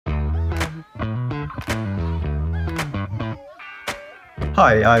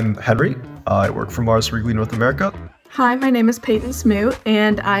Hi, I'm Henry. I work for Mars Wrigley North America. Hi, my name is Payton Smoot,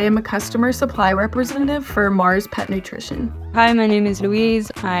 and I am a customer supply representative for Mars Pet Nutrition. Hi, my name is Louise.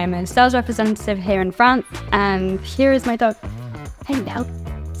 I'm a sales representative here in France, and here is my dog. Hello.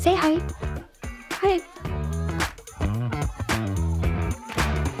 Say hi. Hi.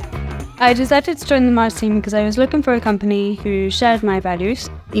 I decided to join the Mars team because I was looking for a company who shared my values.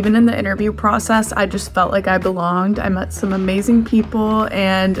 Even in the interview process, I just felt like I belonged. I met some amazing people,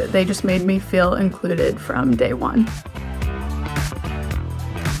 and they just made me feel included from day one.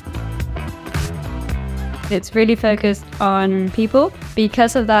 It's really focused on people.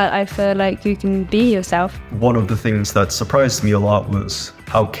 Because of that, I feel like you can be yourself. One of the things that surprised me a lot was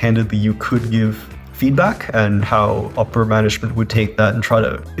how candidly you could give feedback and how upper management would take that and try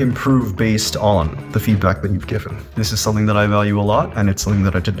to improve based on the feedback that you've given. This is something that I value a lot, and it's something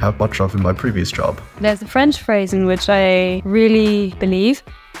that I didn't have much of in my previous job. There's a French phrase in which I really believe,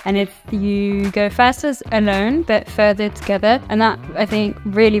 and if you go faster alone but further together, and that I think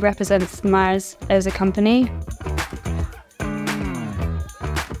really represents Mars as a company.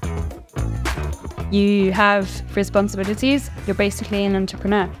 You have responsibilities, you're basically an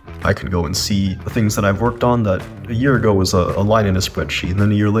entrepreneur. I can go and see the things that I've worked on that a year ago was a line in a spreadsheet, and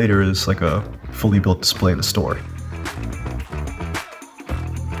then a year later is like a fully built display in a store.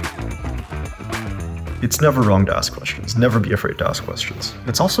 It's never wrong to ask questions. Never be afraid to ask questions.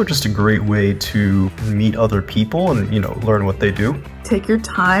 It's also just a great way to meet other people and, learn what they do. Take your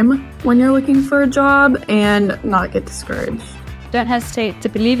time when you're looking for a job and not get discouraged. Don't hesitate to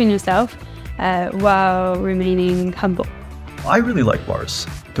believe in yourself while remaining humble. I really like Mars.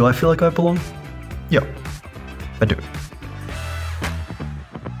 Do I feel like I belong? Yeah.